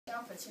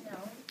outfits, you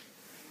know.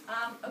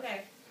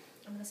 Okay.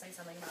 I'm gonna say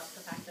something about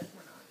the fact that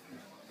we're not no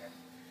longer.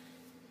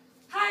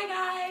 Hi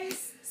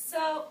guys!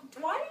 So,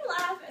 why do you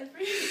laugh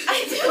every...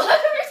 I do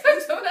laugh every time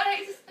so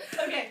nice.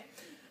 Okay.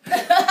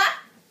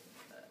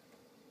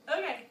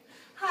 Okay.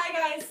 Hi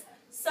guys.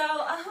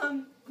 So,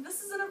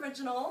 this is an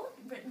original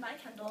written by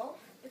Kendall.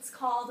 It's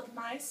called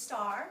My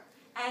Star.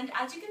 And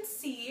as you can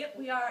see,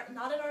 we are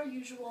not in our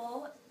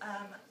usual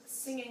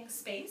singing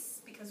space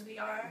because we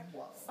are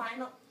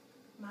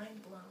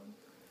mind blown.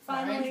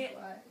 Finally,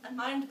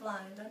 mind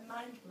blind right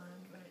now.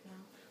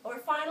 But we're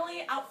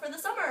finally out for the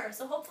summer,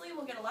 so hopefully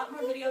we'll get a lot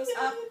more videos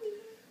up.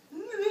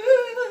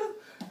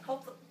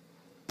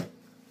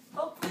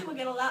 Hopefully we'll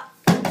get a lot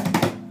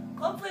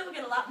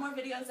more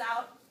videos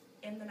out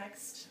in the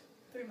next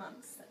 3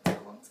 months. That's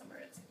how long summer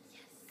is.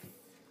 Yes.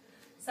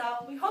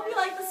 So we hope you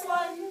like this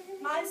one.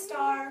 My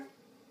Star.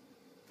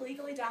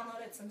 Legally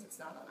download it since it's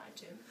not on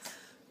iTunes.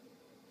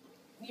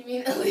 You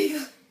mean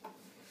illegal?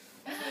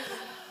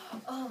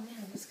 Oh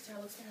man, this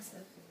guitar looks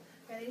massive.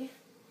 Ready? Do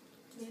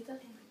you need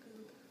that?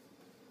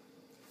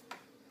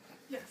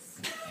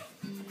 Yes.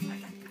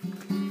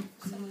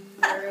 Some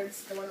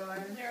words, the one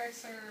line.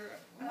 Lyrics are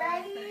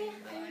Ready? thing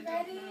that Are you I don't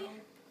ready? know.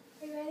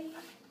 Are you ready?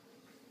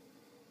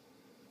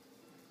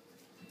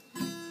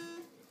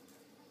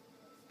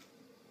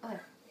 Oh.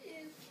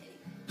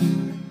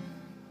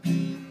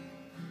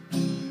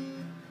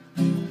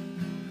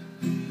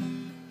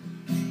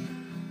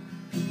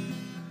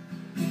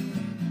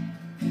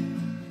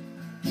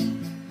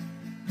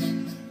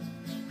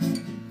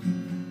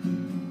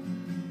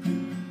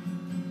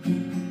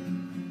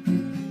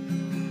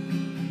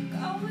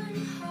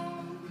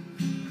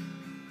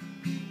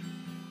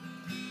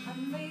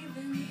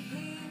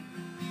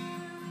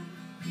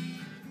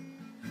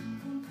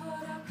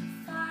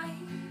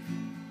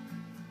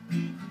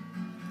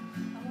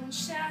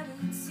 Shed a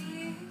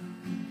tear,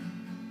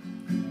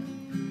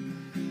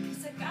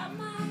 'cause I got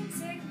my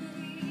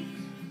integrity,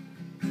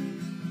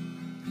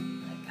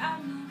 I got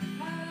my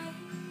pride,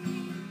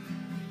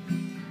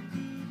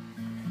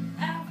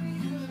 every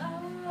hello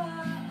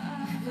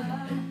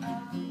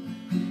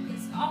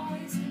is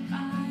always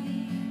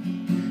goodbye,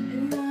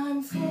 And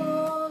I'm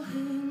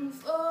falling,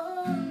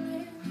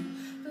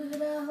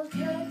 but I'll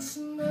catch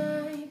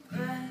my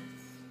breath.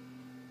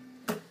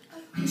 I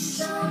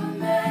wish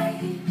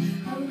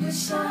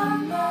I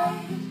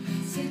might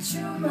stay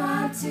true,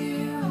 my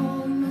dear,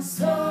 hold my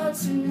soul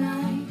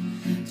tonight.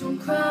 Don't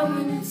cry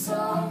when it's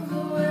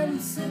over, when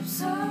it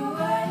slips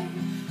away.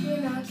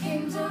 When our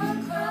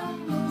kingdom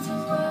crumbles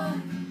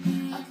away,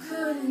 I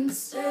couldn't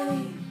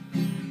stay.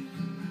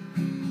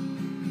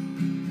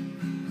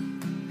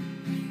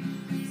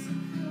 So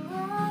who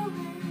are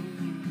we?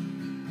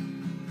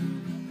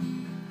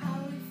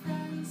 Are we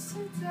friends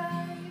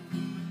today?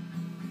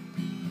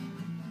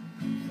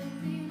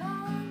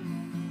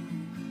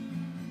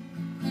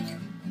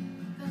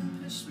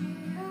 Push me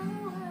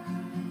away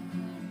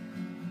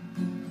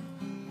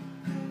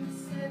and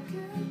said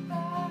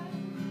goodbye.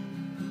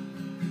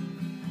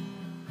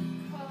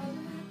 Called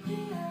it the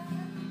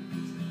end.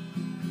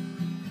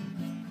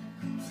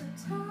 So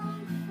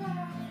don't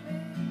fight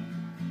it.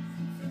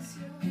 Fix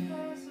your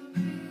puzzle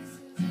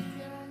pieces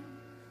again.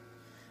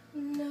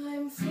 And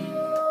I'm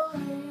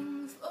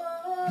falling,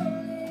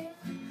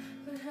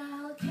 but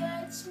I'll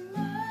catch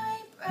my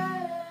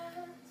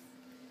breath.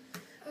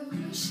 I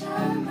wish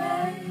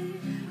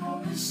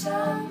I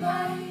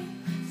might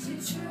stay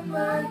true,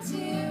 my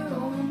dear,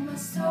 on my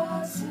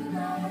stars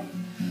tonight.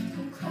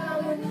 Don't cry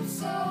when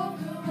it's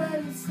over,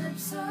 when it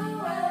slips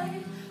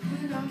away.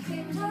 When our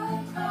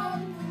kingdom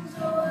crumbles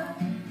away,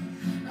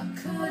 I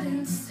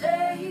couldn't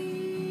stay.